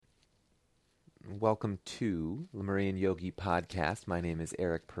Welcome to Lemurian Yogi Podcast. My name is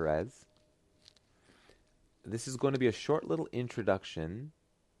Eric Perez. This is going to be a short little introduction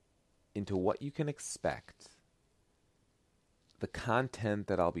into what you can expect, the content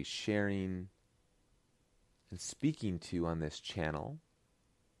that I'll be sharing and speaking to on this channel.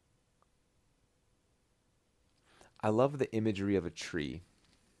 I love the imagery of a tree.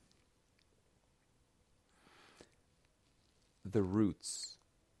 The roots,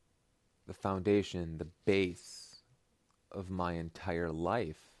 the foundation, the base of my entire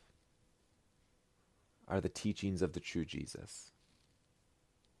life are the teachings of the true Jesus.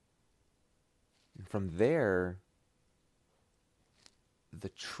 And from there, the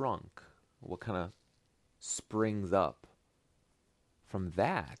trunk, what kind of springs up from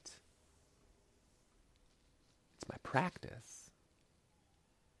that, it's my practice.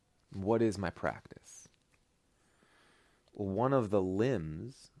 What is my practice? Well, one of the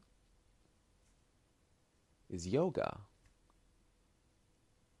limbs is yoga.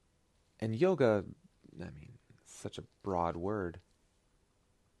 And yoga, such a broad word.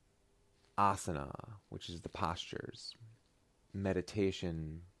 Asana, which is the postures.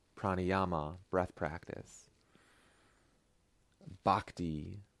 Meditation, pranayama, breath practice.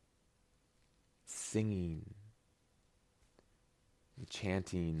 Bhakti, singing,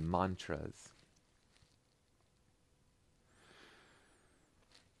 chanting mantras.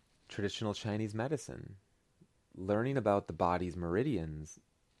 Traditional Chinese medicine. Learning about the body's meridians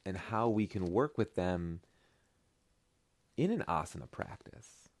and how we can work with them in an asana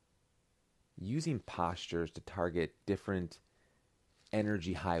practice, using postures to target different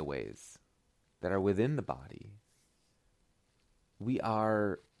energy highways that are within the body. We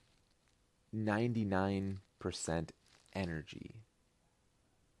are 99% energy.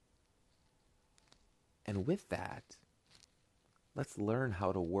 And with that, let's learn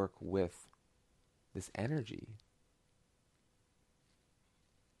how to work with this energy.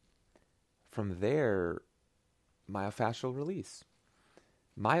 From there, myofascial release.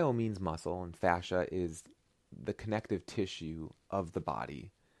 Myo means muscle, and fascia is the connective tissue of the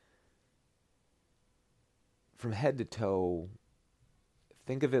body. From head to toe,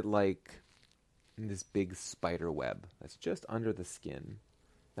 think of it like this big spider web that's just under the skin.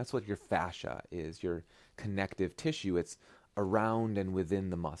 That's what your fascia is, your connective tissue. It's around and within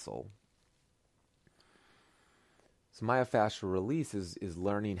the muscle. So myofascial release is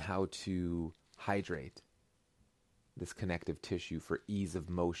learning how to hydrate this connective tissue for ease of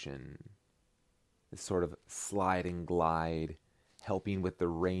motion, this sort of slide and glide, helping with the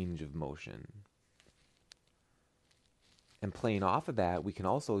range of motion. And playing off of that, we can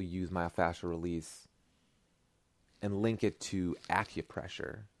also use myofascial release and link it to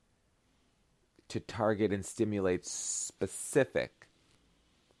acupressure to target and stimulate specific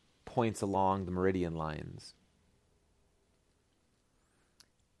points along the meridian lines.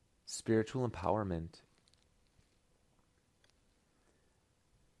 Spiritual empowerment.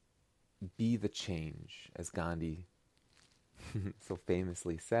 Be the change, as Gandhi so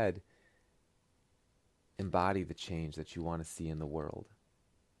famously said. Embody the change that you want to see in the world.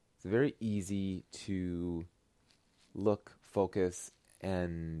 It's very easy to look, focus,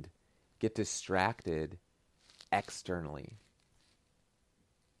 and get distracted externally.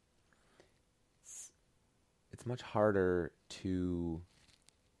 It's much harder to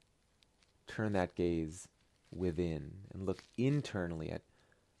turn that gaze within and look internally at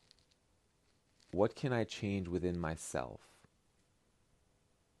what can I change within myself.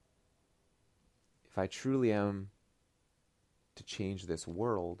 If I truly am to change this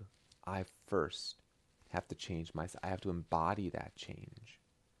world, I first have to change myself. I have to embody that change,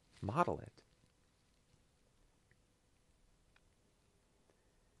 model it.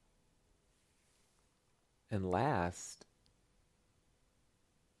 And last,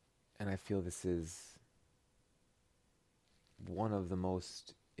 and I feel this is one of the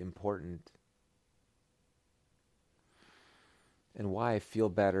most important, and why I feel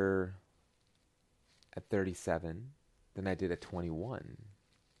better at 37 than I did at 21.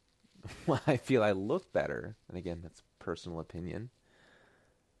 Why I feel I look better, and again, that's personal opinion.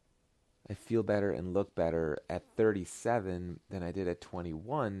 I feel better and look better at 37 than I did at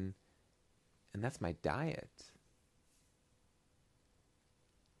 21, and that's my diet.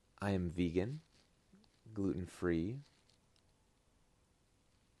 I am vegan, gluten-free,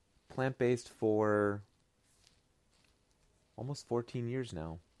 plant-based for almost 14 years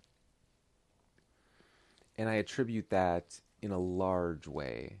now. And I attribute that in a large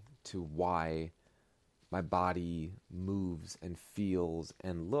way to why my body moves and feels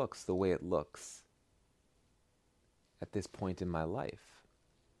and looks the way it looks at this point in my life.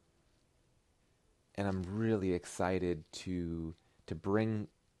 And I'm really excited to bring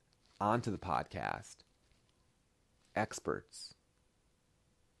onto the podcast experts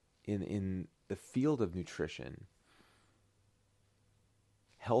in the field of nutrition,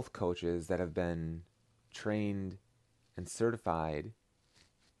 health coaches that have been trained and certified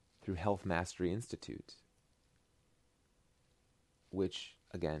through Health Mastery Institute, which,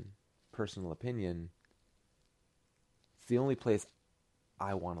 again, personal opinion, it's the only place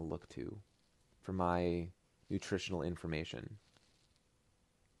I want to look to for my nutritional information.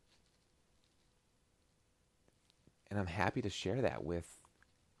 And I'm happy to share that with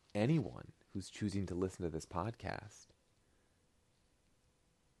anyone who's choosing to listen to this podcast.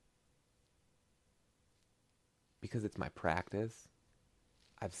 Because it's my practice.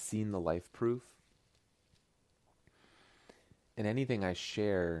 I've seen the life proof. And anything I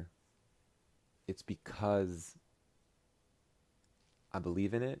share, it's because I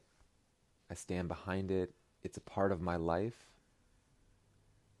believe in it. I stand behind it. It's a part of my life.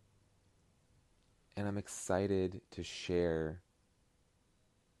 And I'm excited to share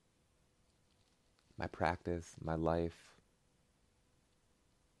my practice, my life,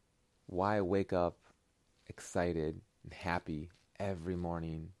 why I wake up excited and happy every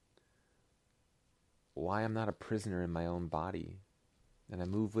morning, why I'm not a prisoner in my own body, and I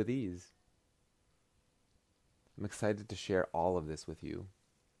move with ease. I'm excited to share all of this with you.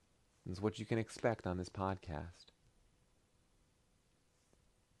 It's what you can expect on this podcast.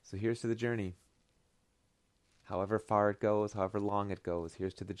 So here's to the journey. However far it goes, however long it goes,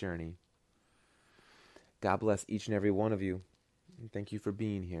 here's to the journey. God bless each and every one of you. And thank you for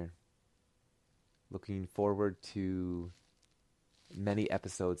being here. Looking forward to many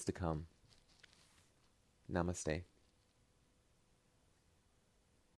episodes to come. Namaste.